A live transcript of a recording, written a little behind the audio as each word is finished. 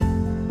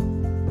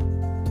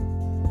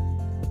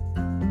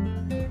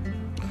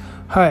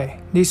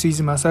Hi, this is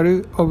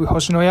Masaru of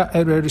Hoshinoya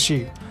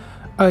LLC.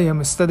 I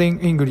am studying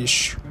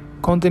English.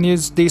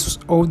 Continues this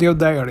audio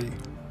diary.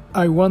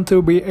 I want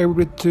to be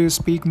able to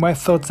speak my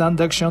thoughts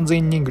and actions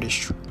in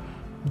English.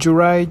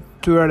 July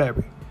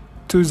 12,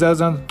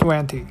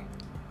 2020.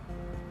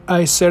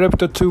 I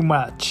slept too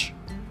much.